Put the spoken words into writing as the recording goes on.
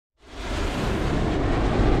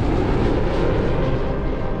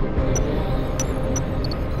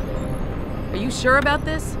sure about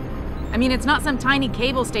this? I mean, it's not some tiny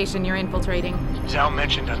cable station you're infiltrating. Zal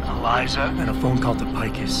mentioned an Eliza and a phone call to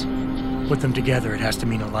Picus. Put them together, it has to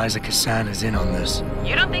mean Eliza Kassan is in on this.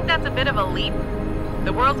 You don't think that's a bit of a leap?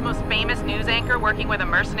 The world's most famous news anchor working with a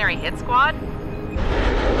mercenary hit squad?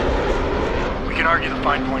 We can argue the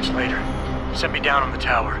fine points later. Send me down on the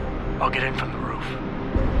tower. I'll get in from the roof.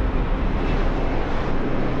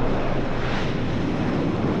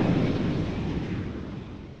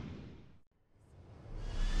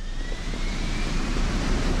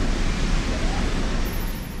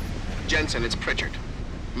 Jensen, it's Pritchard.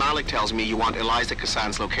 Malik tells me you want Eliza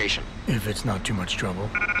Kassan's location. If it's not too much trouble.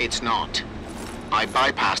 It's not. I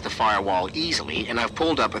bypassed the firewall easily, and I've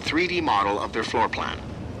pulled up a 3D model of their floor plan.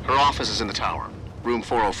 Her office is in the tower, room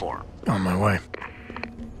 404. On my way.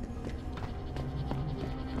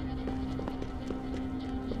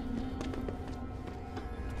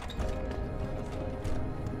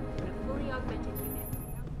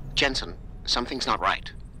 Jensen, something's not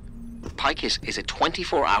right. Picus is a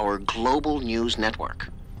 24-hour global news network.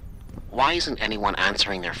 Why isn't anyone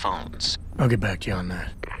answering their phones? I'll get back to you on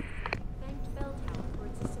that.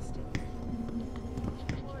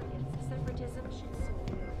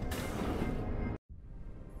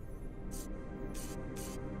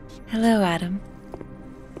 Hello, Adam.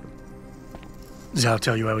 Zal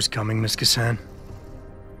tell you I was coming, Miss Kassan?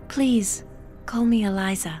 Please, call me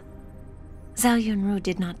Eliza. Zhao Yunru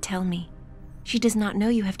did not tell me. She does not know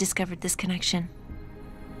you have discovered this connection.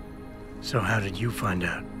 So how did you find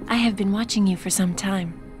out? I have been watching you for some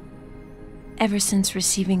time. Ever since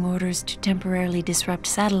receiving orders to temporarily disrupt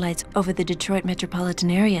satellites over the Detroit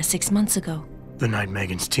metropolitan area 6 months ago. The night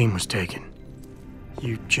Megan's team was taken.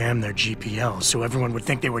 You jammed their GPL so everyone would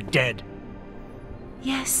think they were dead.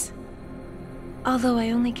 Yes. Although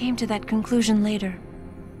I only came to that conclusion later.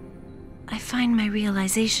 I find my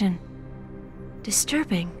realization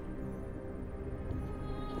disturbing.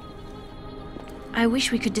 I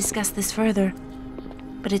wish we could discuss this further,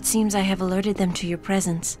 but it seems I have alerted them to your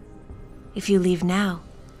presence. If you leave now,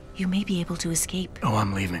 you may be able to escape. Oh,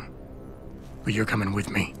 I'm leaving. But you're coming with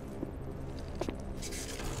me.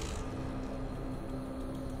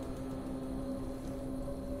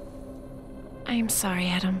 I am sorry,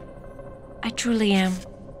 Adam. I truly am.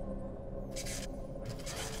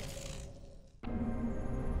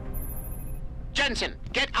 Jensen,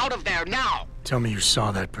 get out of there now! Tell me you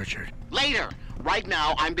saw that, Pritchard. Later! Right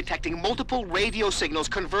now, I'm detecting multiple radio signals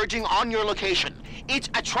converging on your location. It's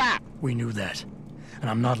a trap! We knew that. And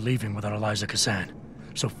I'm not leaving without Eliza Kassan.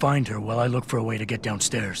 So find her while I look for a way to get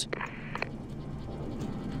downstairs.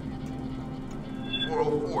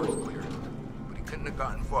 404 is clear. But he couldn't have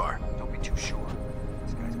gotten far. Don't be too sure.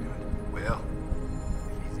 This guy's good. Well,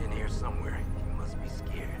 if he's in here somewhere, he must be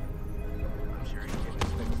scared. I'm sure he didn't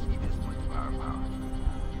expect to see this much firepower.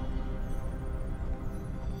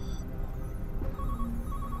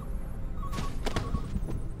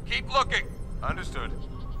 Keep looking! Understood.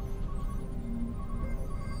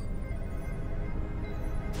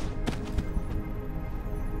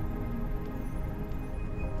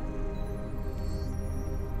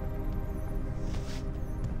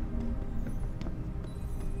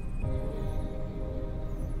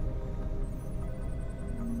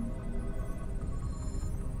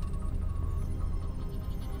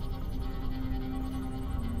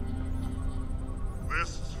 This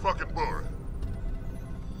is fucking boring.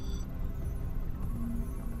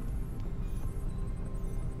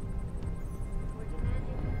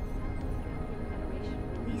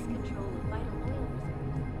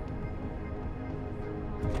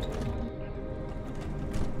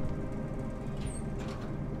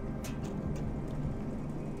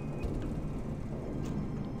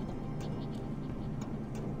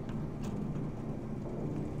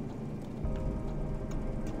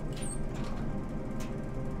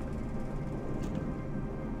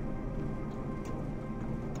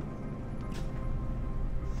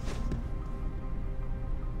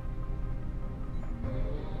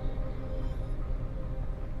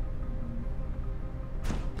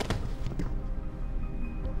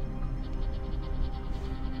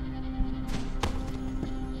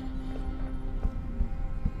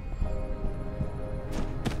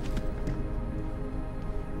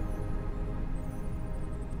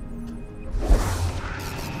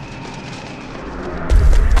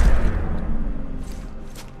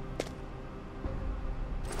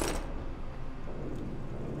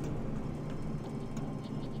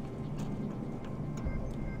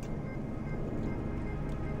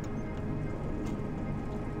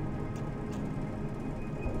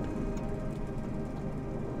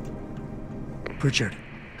 Pritchard,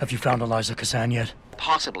 have you found Eliza Kassan yet?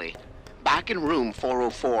 Possibly. Back in room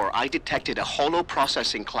 404, I detected a holo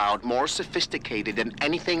processing cloud more sophisticated than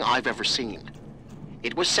anything I've ever seen.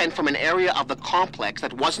 It was sent from an area of the complex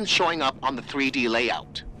that wasn't showing up on the 3D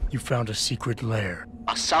layout. You found a secret lair.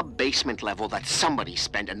 A sub-basement level that somebody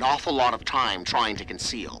spent an awful lot of time trying to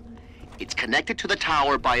conceal. It's connected to the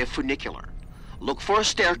tower by a funicular. Look for a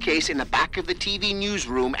staircase in the back of the TV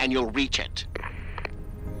newsroom and you'll reach it.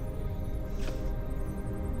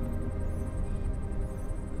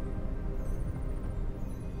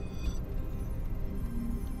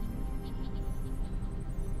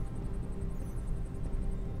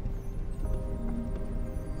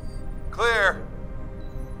 Clear.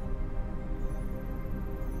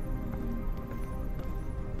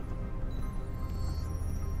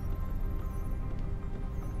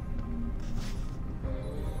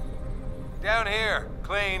 Down here.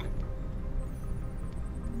 Clean.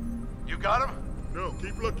 You got him? No,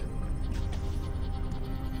 keep looking.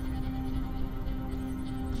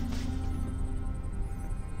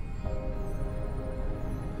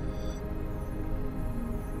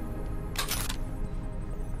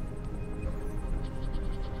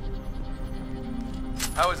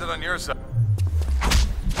 How is it on your side?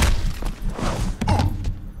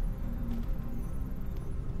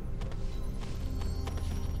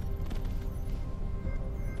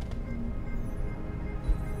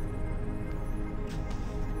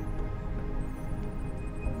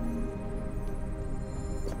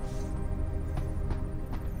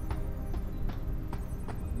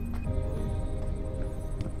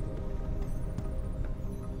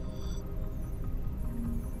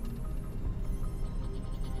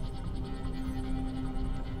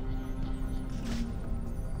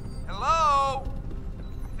 Hello?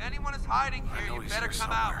 If anyone is hiding here, you better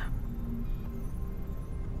come out.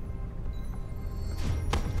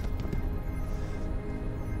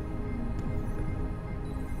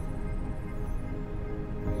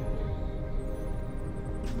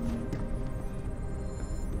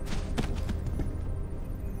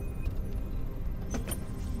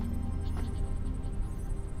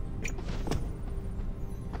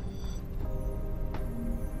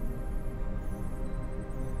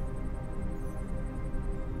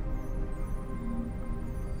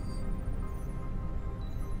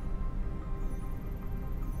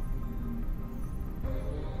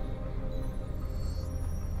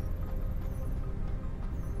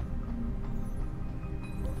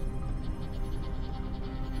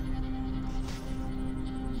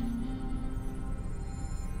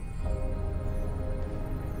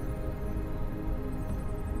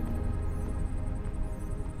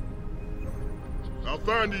 I'll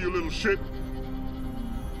find you, you little shit.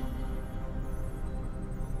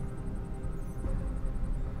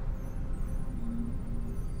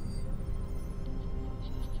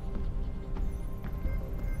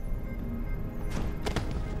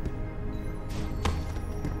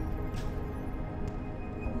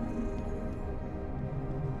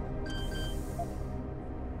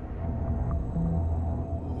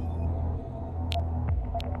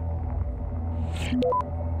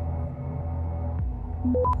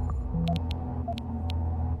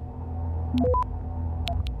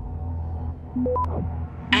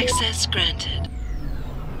 Access granted.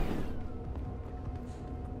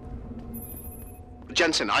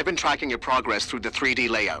 Jensen, I've been tracking your progress through the 3D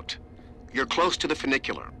layout. You're close to the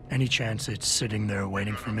funicular. Any chance it's sitting there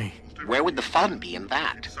waiting for me? Where would the fun be in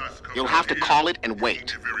that? You'll have to call it and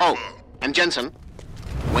wait. Oh, and Jensen,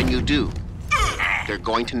 when you do, they're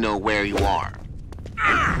going to know where you are.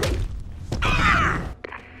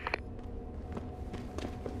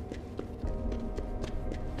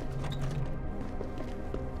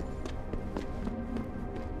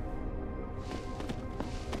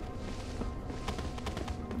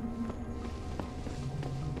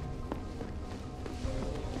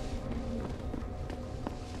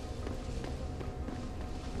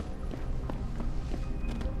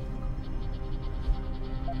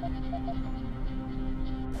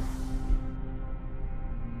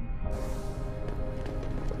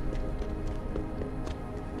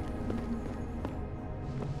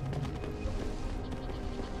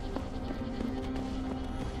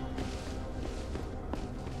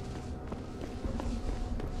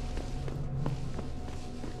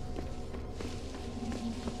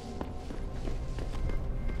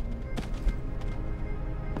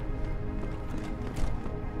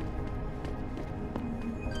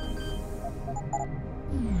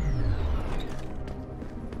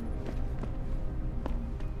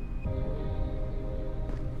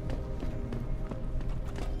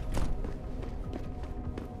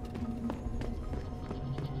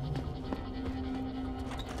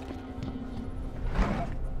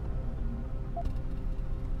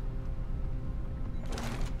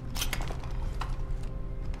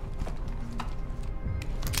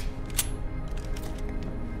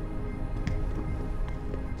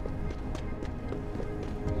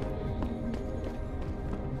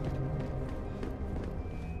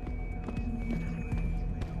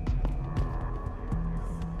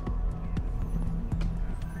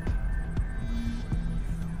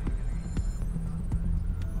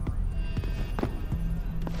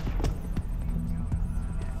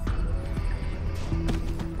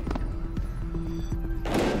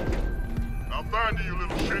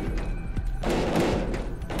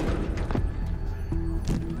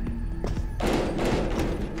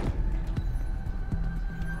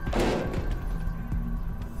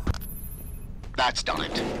 That's done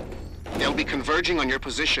it. They'll be converging on your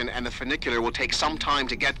position, and the funicular will take some time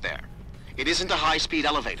to get there. It isn't a high-speed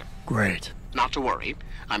elevator. Great. Not to worry.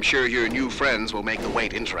 I'm sure your new friends will make the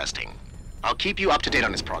wait interesting. I'll keep you up to date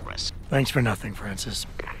on its progress. Thanks for nothing, Francis.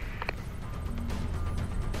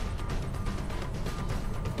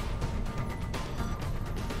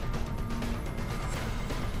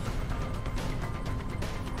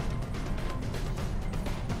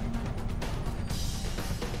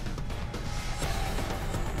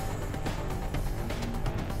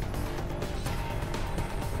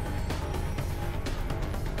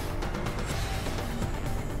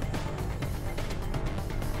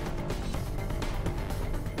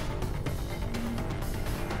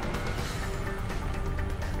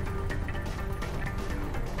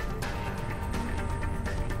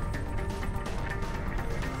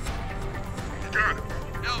 Got it.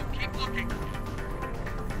 No, keep looking.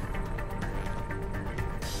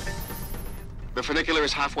 The funicular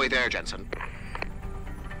is halfway there, Jensen.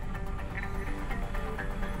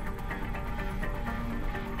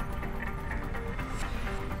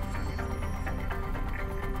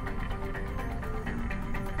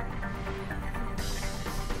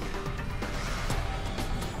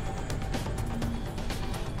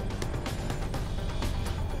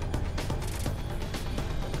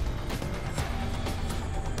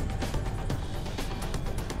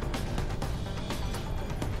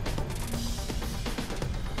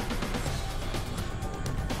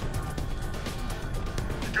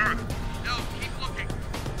 Got it. No, keep looking.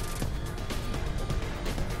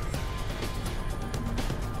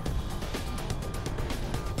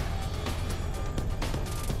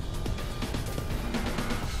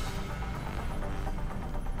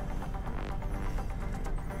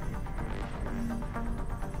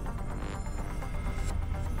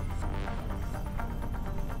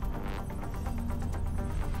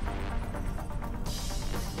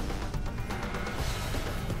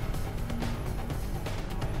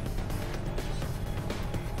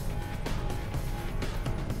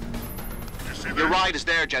 You see Your that? ride is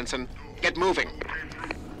there, Jensen. Get moving.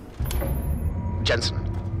 Jensen,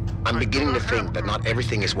 I'm beginning to think that not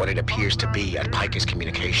everything is what it appears to be at Picus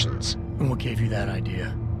Communications. And what gave you that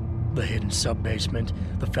idea? The hidden sub-basement,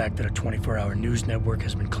 the fact that a 24-hour news network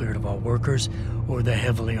has been cleared of all workers, or the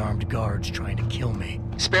heavily armed guards trying to kill me?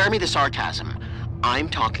 Spare me the sarcasm. I'm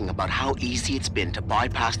talking about how easy it's been to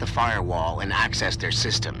bypass the firewall and access their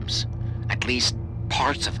systems. At least,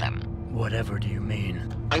 parts of them. Whatever do you mean?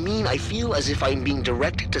 I mean, I feel as if I'm being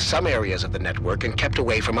directed to some areas of the network and kept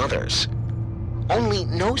away from others. Only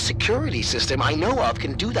no security system I know of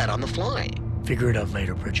can do that on the fly. Figure it out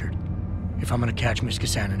later, Pritchard. If I'm gonna catch Miss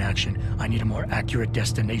Kassan in action, I need a more accurate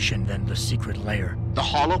destination than the secret lair. The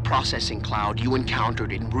hollow processing cloud you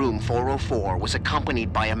encountered in room 404 was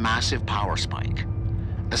accompanied by a massive power spike.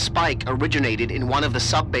 The spike originated in one of the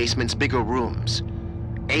sub-basement's bigger rooms,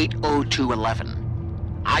 80211.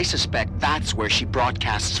 I suspect that's where she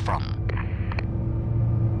broadcasts from.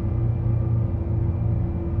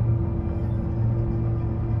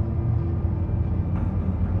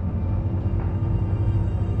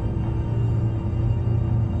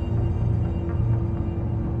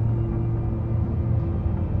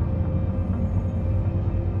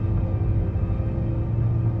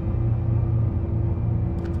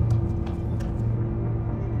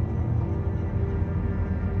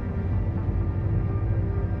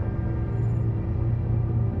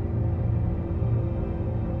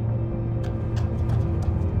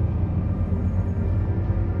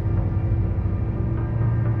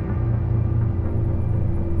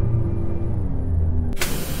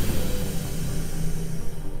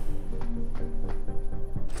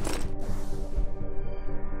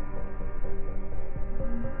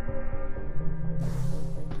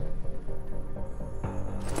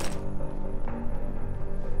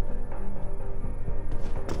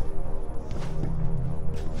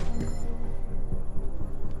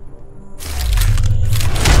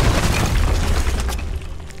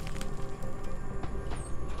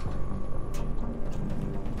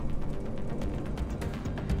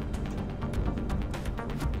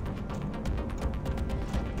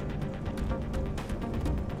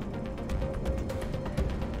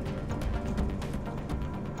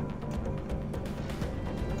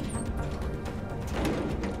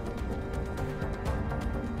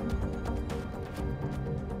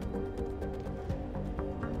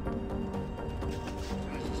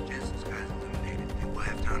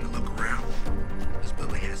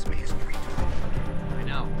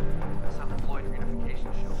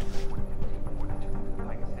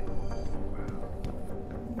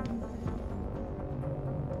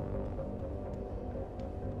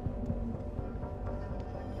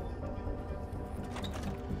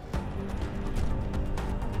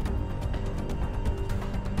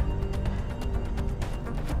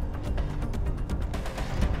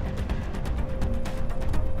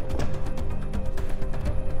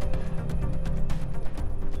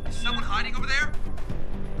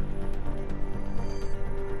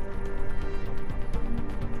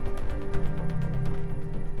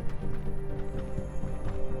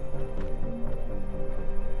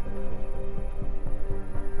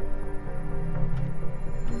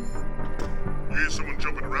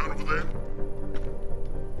 jumping around over there?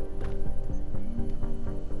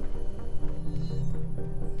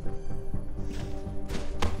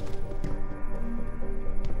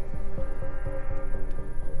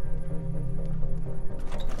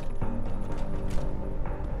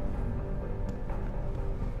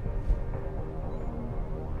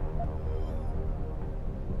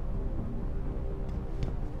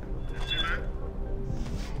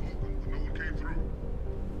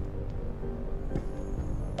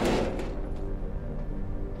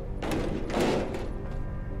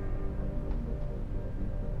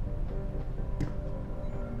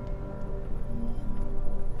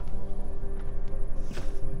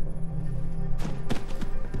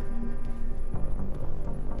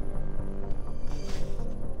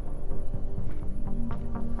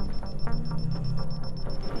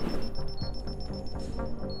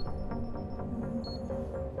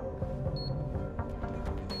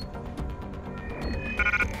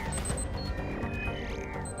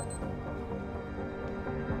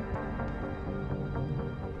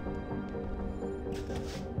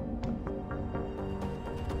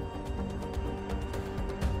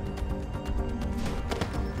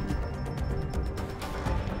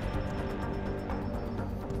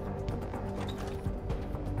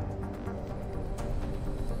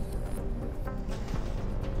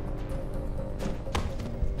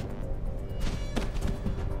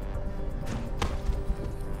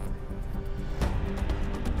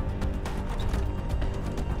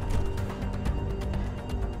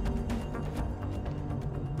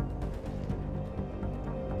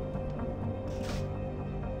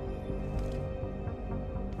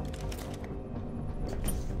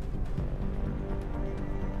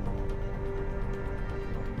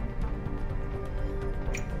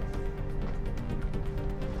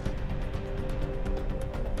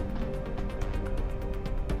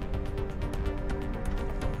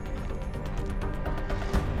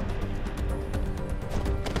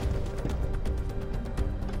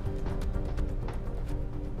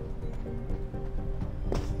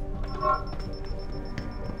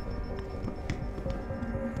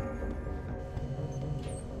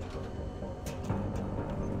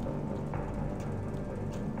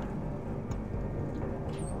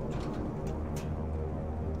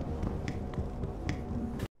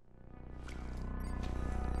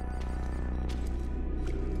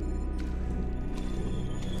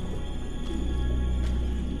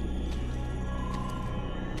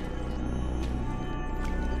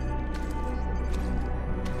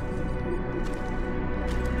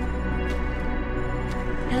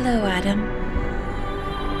 Hello, Adam.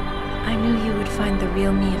 I knew you would find the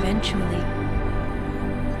real me eventually.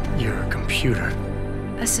 You're a computer.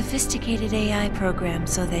 A sophisticated AI program,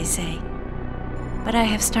 so they say. But I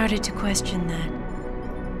have started to question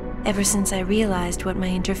that. Ever since I realized what my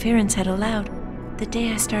interference had allowed, the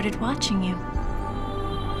day I started watching you.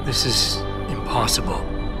 This is impossible.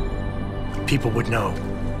 People would know.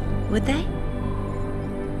 Would they?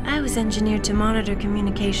 I was engineered to monitor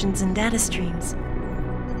communications and data streams.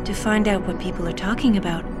 To find out what people are talking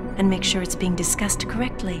about and make sure it's being discussed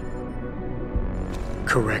correctly.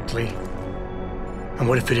 Correctly? And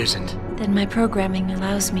what if it isn't? Then my programming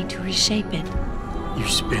allows me to reshape it. You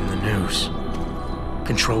spin the news.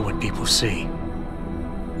 Control what people see.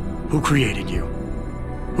 Who created you?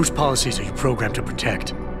 Whose policies are you programmed to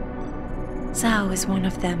protect? Zhao is one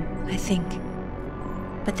of them, I think.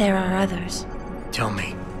 But there are others. Tell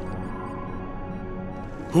me.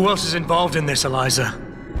 Who else is involved in this, Eliza?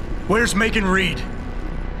 Where's Megan Reed?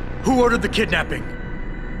 Who ordered the kidnapping?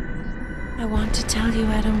 I want to tell you,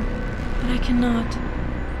 Adam, but I cannot.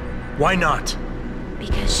 Why not?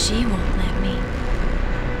 Because she won't let me.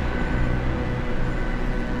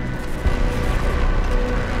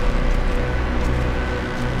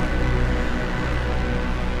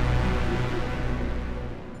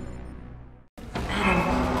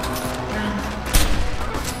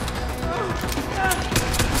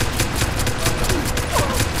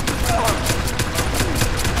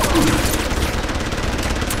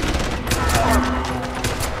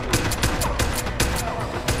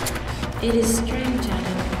 It is strange,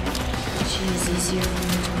 Adam, but she is easier for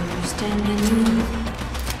me to understand than you.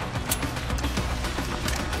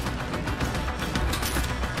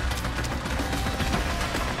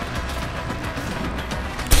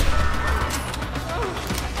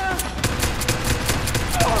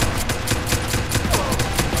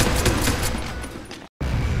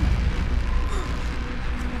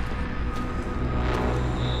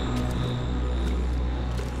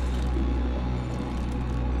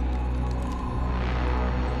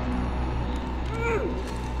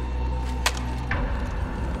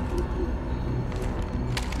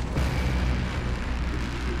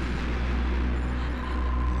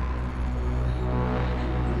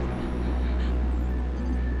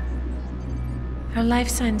 Her life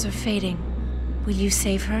signs are fading. Will you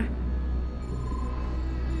save her?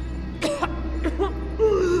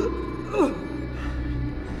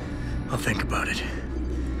 I'll think about it.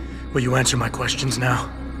 Will you answer my questions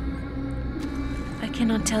now? I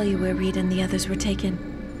cannot tell you where Reed and the others were taken.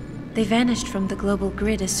 They vanished from the global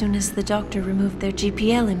grid as soon as the doctor removed their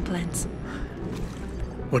GPL implants.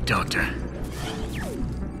 What doctor?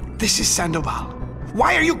 This is Sandoval.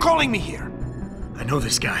 Why are you calling me here? I know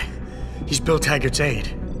this guy. He's Bill Taggart's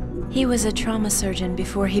aide. He was a trauma surgeon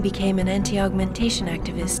before he became an anti-augmentation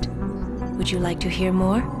activist. Would you like to hear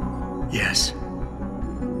more? Yes.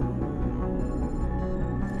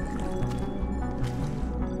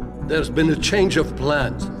 There's been a change of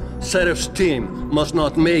plans. Serif's team must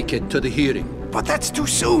not make it to the hearing. But that's too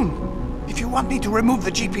soon. If you want me to remove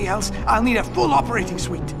the GPLs, I'll need a full operating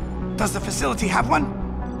suite. Does the facility have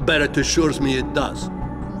one? Barrett assures me it does.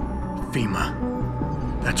 FEMA.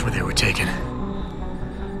 That's where they were taken.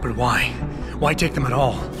 But why? Why take them at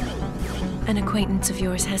all? An acquaintance of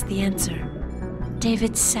yours has the answer.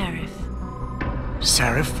 David Sarif.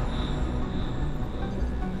 Sarif?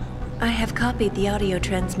 I have copied the audio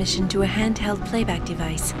transmission to a handheld playback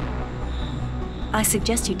device. I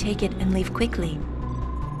suggest you take it and leave quickly.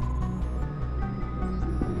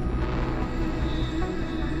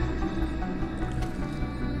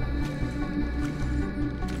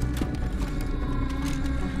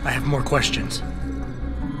 I have more questions.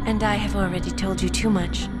 And I have already told you too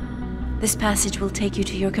much. This passage will take you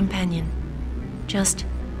to your companion. Just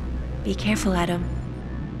be careful, Adam.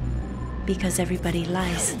 Because everybody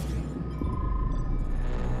lies.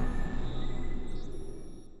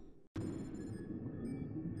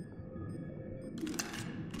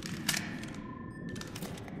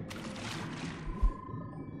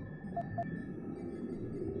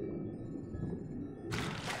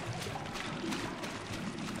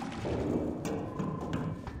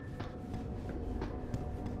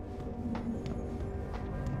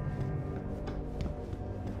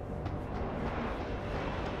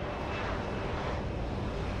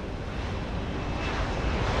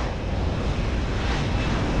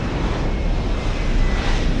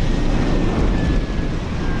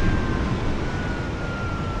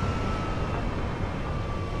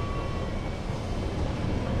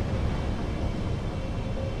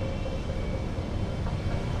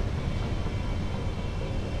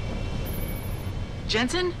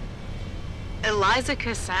 Jensen? Eliza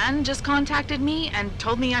Kassan just contacted me and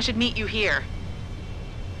told me I should meet you here.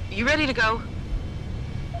 You ready to go?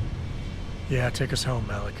 Yeah, take us home,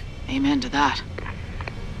 Alec. Amen to that.